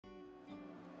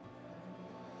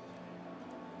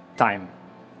time.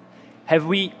 Have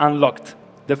we unlocked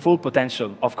the full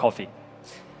potential of coffee?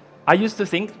 I used to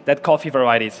think that coffee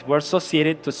varieties were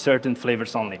associated to certain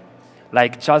flavors only,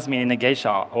 like jasmine in a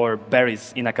geisha or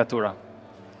berries in a caturra.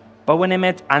 But when I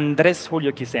met Andrés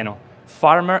Julio Quiseno,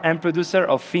 farmer and producer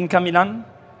of Finca Milan,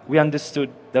 we understood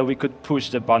that we could push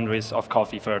the boundaries of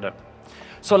coffee further.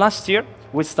 So last year,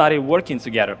 we started working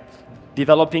together,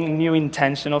 developing new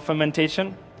intentional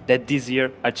fermentation that this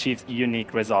year achieved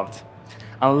unique results,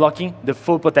 unlocking the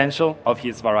full potential of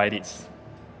his varieties.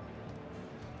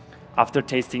 After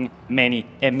tasting many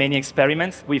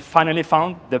experiments, we finally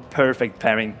found the perfect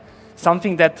pairing,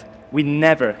 something that we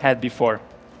never had before.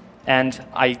 And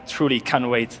I truly can't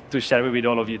wait to share it with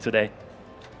all of you today.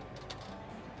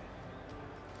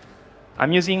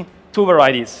 I'm using two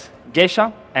varieties,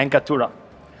 geisha and caturra,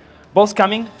 both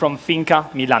coming from Finca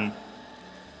Milan,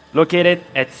 located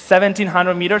at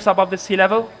 1,700 meters above the sea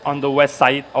level on the west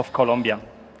side of Colombia,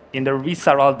 in the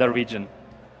Risaralda region.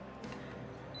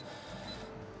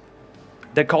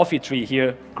 The coffee tree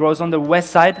here grows on the west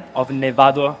side of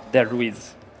Nevado del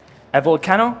Ruiz, a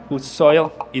volcano whose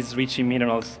soil is rich in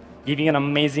minerals, giving an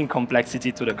amazing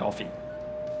complexity to the coffee.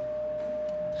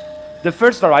 The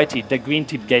first variety, the green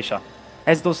tip geisha,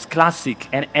 has those classic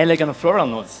and elegant floral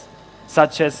notes,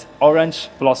 such as orange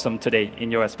blossom today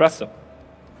in your espresso.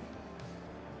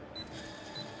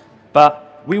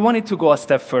 But we wanted to go a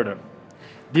step further,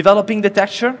 developing the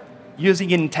texture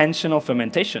using intentional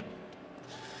fermentation.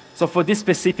 So for this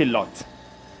specific lot,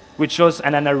 we chose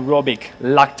an anaerobic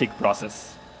lactic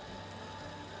process,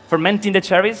 fermenting the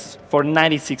cherries for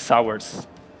 96 hours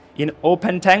in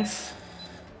open tanks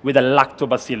with a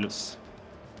lactobacillus,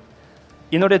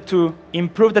 in order to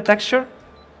improve the texture,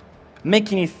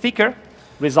 making it thicker,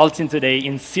 resulting today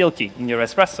in silky in your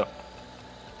espresso.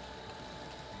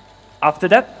 After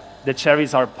that, the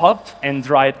cherries are pulped and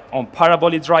dried on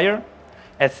parabolic dryer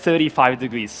at 35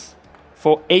 degrees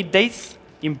for 8 days,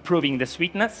 improving the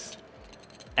sweetness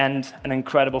and an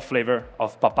incredible flavor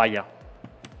of papaya.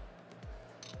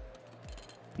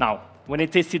 Now, when I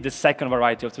tasted the second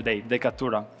variety of today, the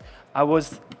caturra, I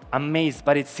was amazed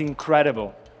by its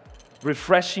incredible,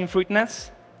 refreshing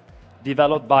fruitness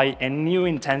developed by a new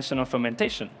intentional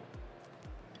fermentation.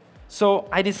 So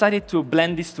I decided to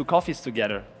blend these two coffees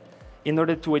together in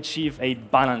order to achieve a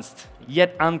balanced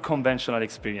yet unconventional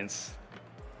experience.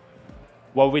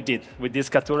 What we did with this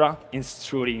caturra is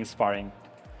truly inspiring.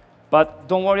 But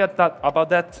don't worry about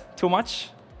that too much.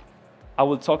 I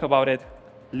will talk about it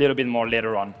a little bit more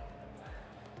later on.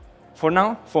 For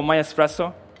now, for my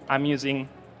espresso, I'm using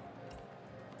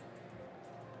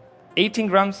 18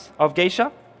 grams of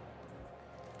geisha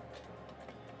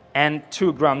and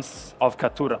 2 grams of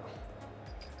caturra,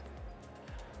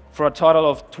 for a total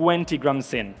of 20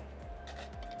 grams in,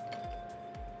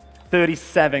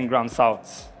 37 grams out.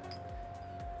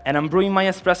 And I'm brewing my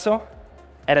espresso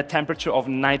at a temperature of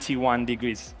 91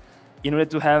 degrees in order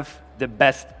to have the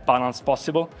best balance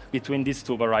possible between these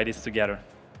two varieties together.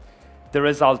 The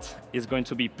result is going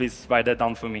to be, please write that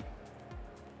down for me,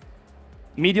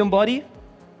 medium body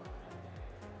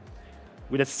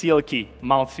with a silky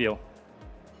mouthfeel.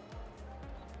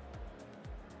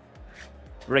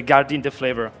 Regarding the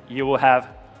flavor, you will have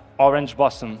orange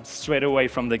blossom straight away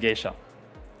from the geisha,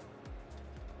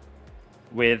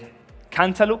 with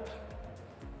cantaloupe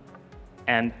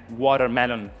and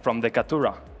watermelon from the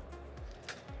caturra.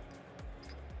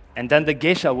 And then the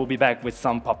geisha will be back with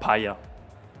some papaya.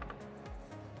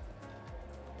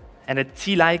 And a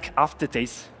tea-like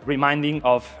aftertaste reminding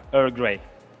of Earl Grey.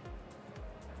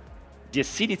 The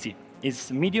acidity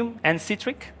is medium and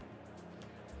citric.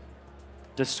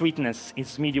 The sweetness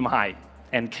is medium-high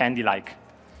and candy-like.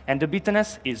 And the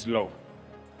bitterness is low.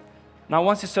 Now,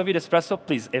 once you serve your espresso,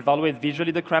 please evaluate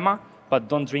visually the crema, but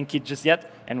don't drink it just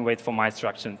yet and wait for my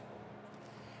instruction.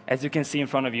 As you can see in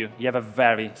front of you, you have a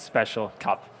very special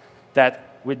cup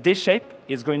that, with this shape,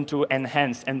 is going to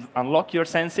enhance and unlock your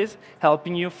senses,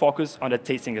 helping you focus on the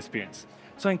tasting experience.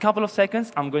 So in a couple of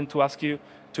seconds, I'm going to ask you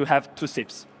to have 2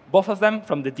 sips, both of them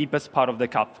from the deepest part of the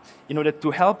cup, in order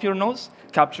to help your nose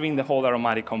capturing the whole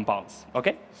aromatic compounds,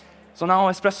 okay? So now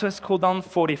espresso has cooled down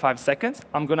 45 seconds.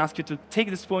 I'm going to ask you to take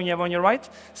the spoon you have on your right,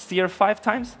 stir 5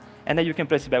 times, and then you can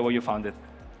place it back where you found it.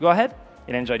 Go ahead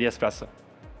and enjoy the espresso.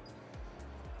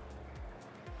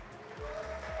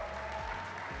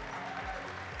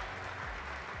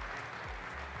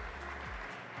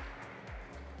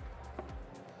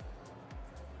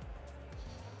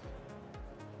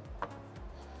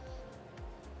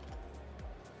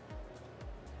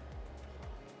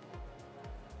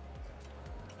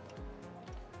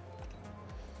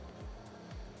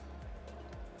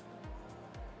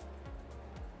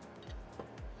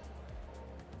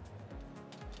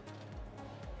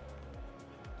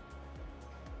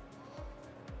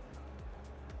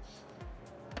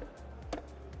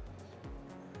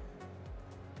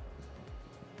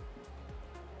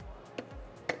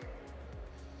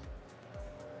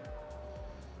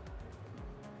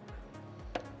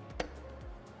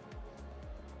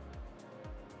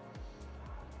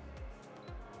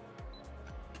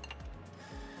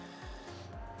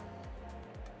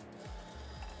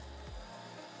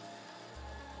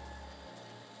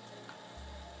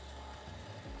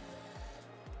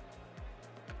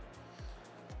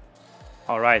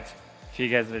 All right, if you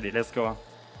guys ready, let's go on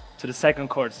to the second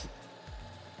course.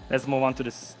 Let's move on to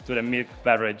the milk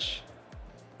beverage.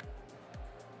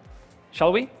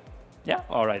 Shall we? Yeah,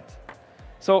 all right.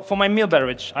 So for my milk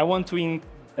beverage, I want to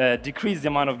decrease the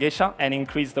amount of geisha and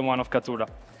increase the one of katura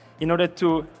in order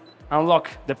to unlock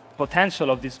the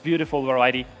potential of this beautiful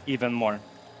variety even more.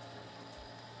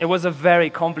 It was a very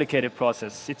complicated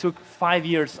process. It took 5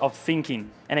 years of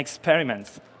thinking and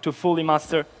experiments to fully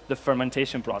master the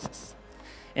fermentation process.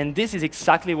 And this is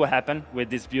exactly what happened with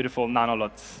these beautiful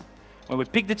nanolots. When we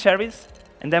pick the cherries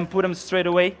and then put them straight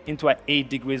away into an 8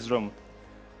 degrees room,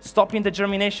 stopping the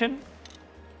germination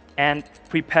and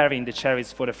preparing the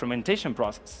cherries for the fermentation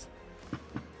process.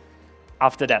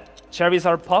 After that, cherries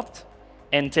are popped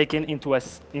and taken into a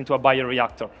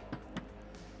bioreactor.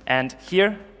 And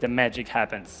here, the magic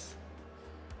happens.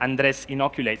 Andres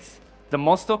inoculates the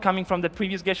mosto coming from the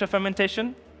previous geisha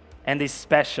fermentation and a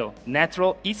special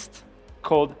natural yeast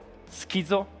called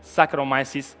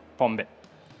Schizosaccharomyces pombe,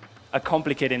 a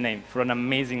complicated name for an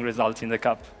amazing result in the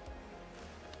cup.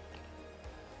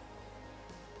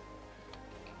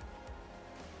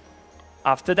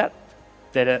 After that,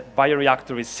 the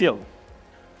bioreactor is sealed.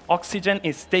 Oxygen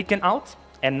is taken out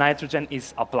and nitrogen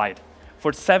is applied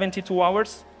for 72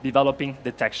 hours, developing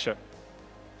the texture.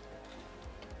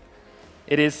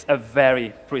 It is a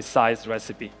very precise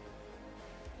recipe.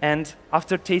 And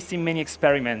after tasting many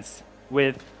experiments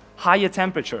with higher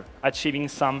temperature, achieving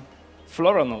some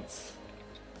floral notes,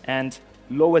 and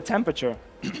lower temperature,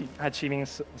 achieving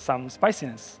some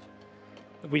spiciness,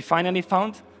 we finally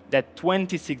found that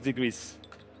 26 degrees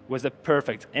was a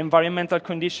perfect environmental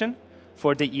condition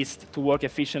for the yeast to work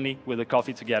efficiently with the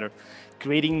coffee together,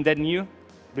 creating that new,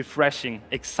 refreshing,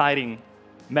 exciting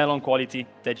melon quality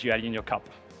that you add in your cup.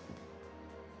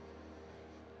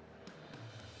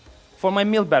 For my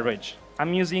milk beverage,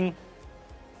 I'm using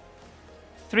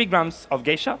 3 grams of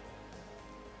geisha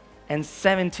and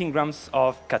 17 grams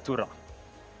of katura,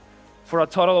 for a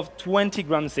total of 20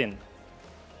 grams in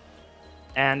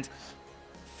and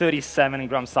 37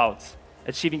 grams out,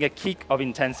 achieving a kick of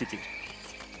intensity.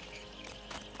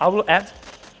 I will add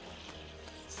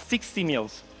 60 ml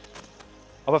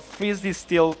of a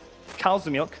freeze-distilled cow's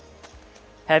milk,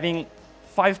 having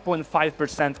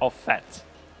 5.5% of fat,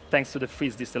 thanks to the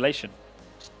freeze distillation.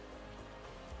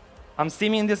 I'm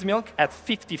steaming this milk at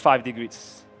 55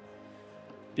 degrees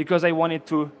because I wanted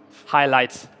to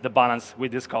highlight the balance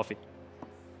with this coffee.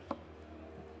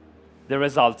 The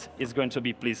result is going to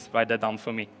be, please write that down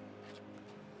for me,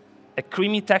 a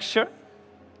creamy texture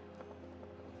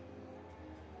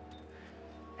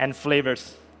and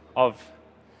flavors of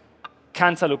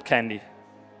cantaloupe candy,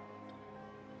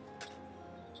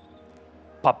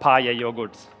 papaya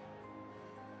yogurt,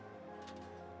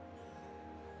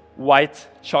 white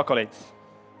chocolate,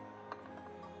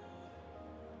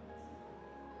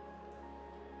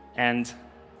 and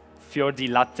fior di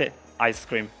latte ice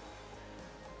cream.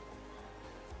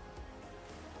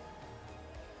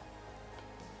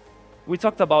 We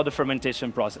talked about the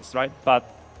fermentation process, right? But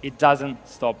it doesn't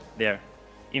stop there.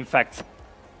 In fact,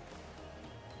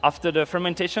 after the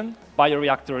fermentation,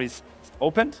 bioreactor is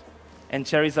opened and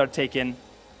cherries are taken,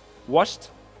 washed,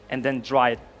 and then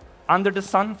dried under the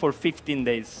sun for 15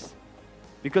 days.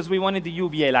 Because we wanted the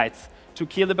UVA lights to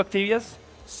kill the bacteria,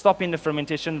 stopping the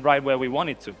fermentation right where we want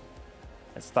it to.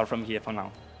 Let's start from here for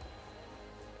now.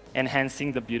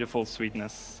 Enhancing the beautiful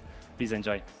sweetness. Please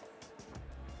enjoy.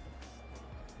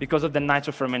 Because of the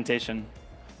nitro fermentation,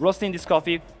 roasting this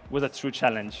coffee was a true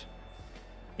challenge.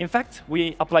 In fact,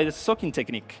 we applied a soaking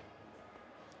technique,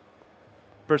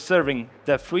 preserving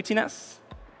the fruitiness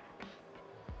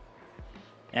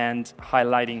and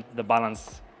highlighting the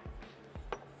balance.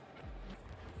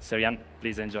 Serian,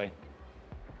 please enjoy.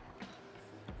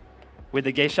 With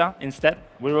the geisha, instead,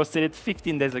 we roasted it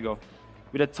 15 days ago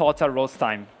with a total roast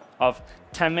time of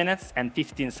 10 minutes and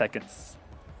 15 seconds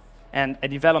and a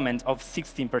development of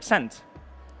 16%,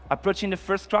 approaching the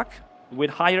first crack with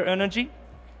higher energy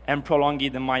and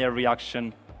prolonging the Maillard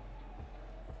reaction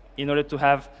in order to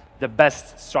have the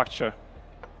best structure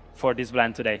for this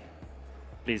blend today.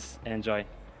 Please enjoy.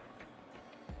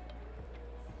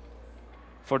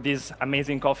 For this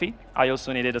amazing coffee, I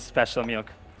also needed a special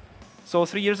milk. So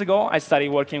 3 years ago, I started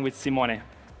working with Simone,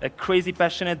 a crazy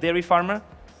passionate dairy farmer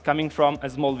coming from a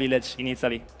small village in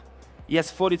Italy. He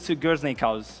has 42 Guernsey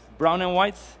cows, brown and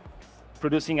white,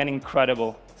 producing an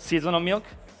incredible seasonal milk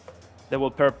that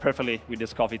will pair perfectly with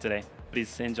this coffee today.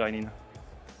 Please enjoy, Nina.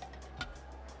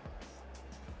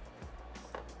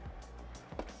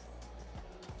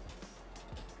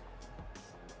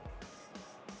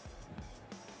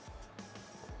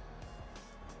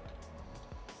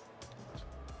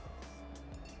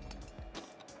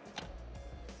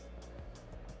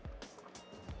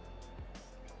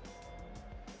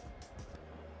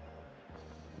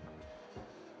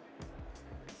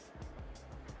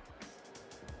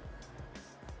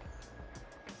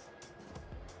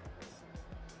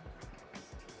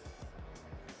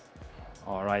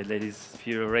 All right, ladies, if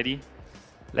you're ready,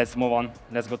 let's move on.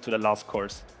 Let's go to the last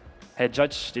course. Head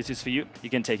judge, this is for you. You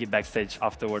can take it backstage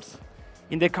afterwards.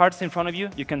 In the cards in front of you,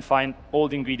 you can find all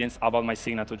the ingredients about my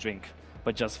signature drink,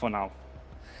 but just for now.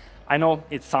 I know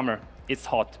it's summer, it's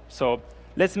hot, so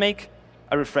let's make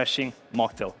a refreshing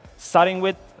mocktail, starting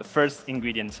with the first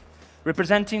ingredient.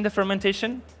 Representing the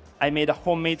fermentation, I made a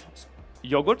homemade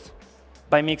yogurt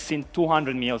by mixing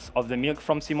 200 ml of the milk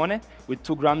from Simone with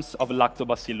 2 grams of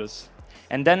lactobacillus.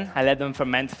 And then I let them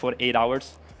ferment for 8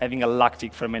 hours, having a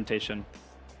lactic fermentation.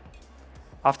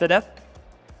 After that,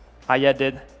 I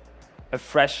added a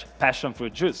fresh passion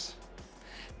fruit juice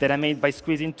that I made by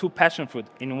squeezing 2 passion fruit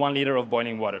in 1 liter of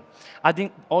boiling water.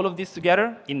 Adding all of this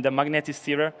together in the magnetic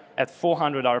stirrer at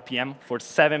 400 RPM for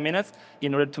 7 minutes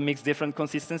in order to mix different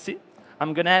consistency.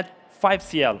 I'm gonna add 5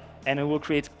 cl, and it will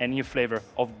create a new flavor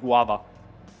of guava.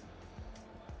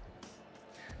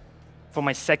 For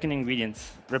my second ingredient,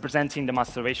 representing the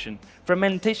maceration,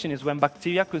 fermentation is when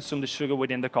bacteria consume the sugar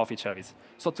within the coffee cherries.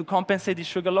 So to compensate the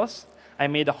sugar loss, I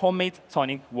made a homemade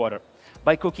tonic water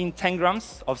by cooking 10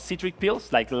 grams of citric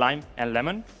pills, like lime and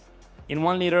lemon, in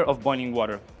 1 liter of boiling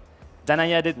water. Then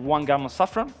I added 1 gram of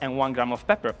saffron and 1 gram of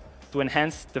pepper to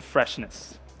enhance the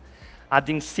freshness.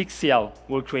 Adding 6 cl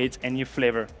will create a new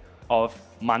flavor of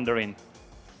mandarin.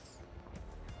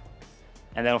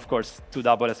 And then, of course, 2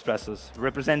 double espressos,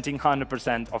 representing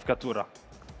 100% of Caturra.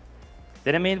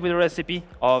 Then I made with a recipe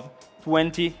of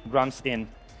 20 grams in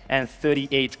and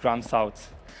 38 grams out,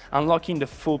 unlocking the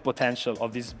full potential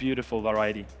of this beautiful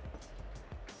variety.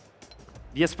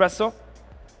 The espresso,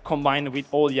 combined with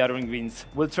all the other ingredients,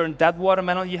 will turn that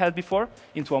watermelon you had before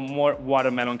into a more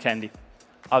watermelon candy.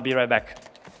 I'll be right back.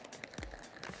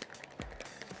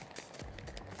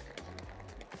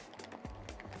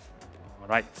 All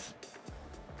right.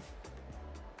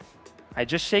 I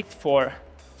just shaked for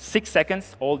 6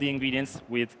 seconds all the ingredients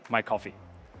with my coffee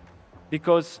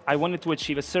because I wanted to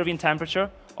achieve a serving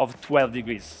temperature of 12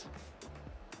 degrees.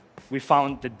 We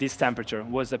found that this temperature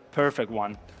was a perfect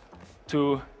one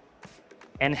to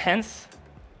enhance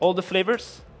all the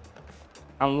flavors,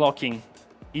 unlocking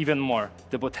even more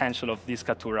the potential of this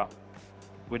Caturra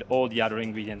with all the other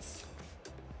ingredients.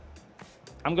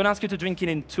 I'm going to ask you to drink it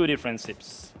in 2 different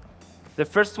sips. The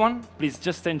first one, please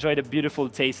just enjoy the beautiful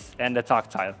taste and the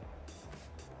tactile.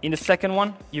 In the second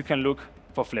one, you can look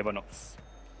for flavor notes.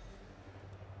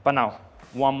 But now,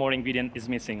 one more ingredient is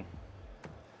missing.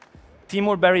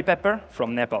 Timur berry pepper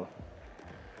from Nepal.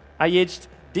 I aged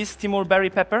this Timur berry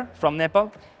pepper from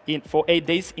Nepal for 8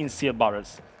 days in sealed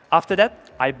barrels. After that,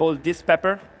 I boiled this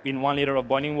pepper in 1 liter of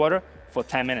boiling water for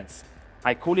 10 minutes.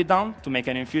 I cool it down to make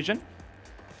an infusion.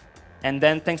 And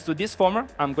then, thanks to this foamer,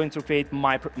 I'm going to create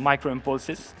micro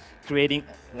impulses, creating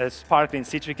a sparkling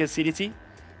citric acidity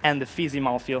and the fizzy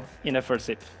mouthfeel in the first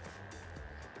sip.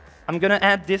 I'm going to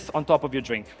add this on top of your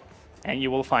drink, and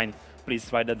you will find,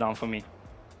 please write that down for me.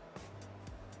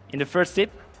 In the first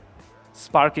sip,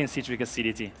 sparkling citric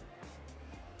acidity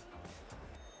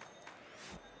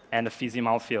and the fizzy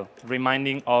mouthfeel,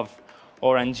 reminding of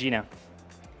Orangina,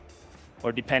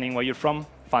 or depending where you're from,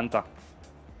 Fanta.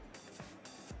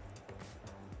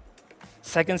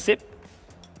 Second sip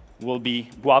will be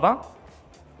guava,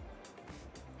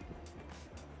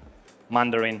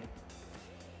 mandarin,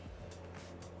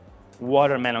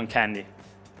 watermelon candy,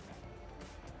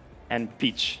 and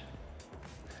peach.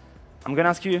 I'm going to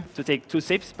ask you to take 2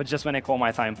 sips, but just when I call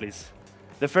my time, please.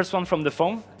 The first one from the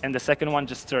foam, and the second one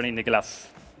just turn in the glass.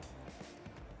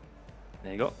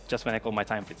 There you go, just when I call my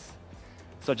time, please.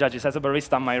 So judges, as a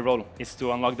barista, my role is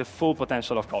to unlock the full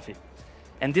potential of coffee.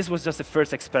 And this was just the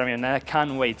first experiment, and I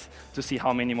can't wait to see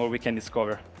how many more we can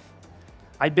discover.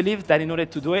 I believe that in order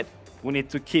to do it, we need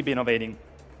to keep innovating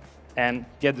and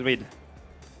get rid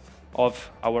of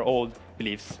our old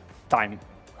beliefs. Time.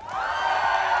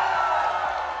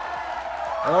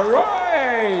 All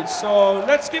right, so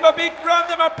let's give a big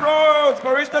round of applause.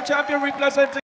 Barista champion representing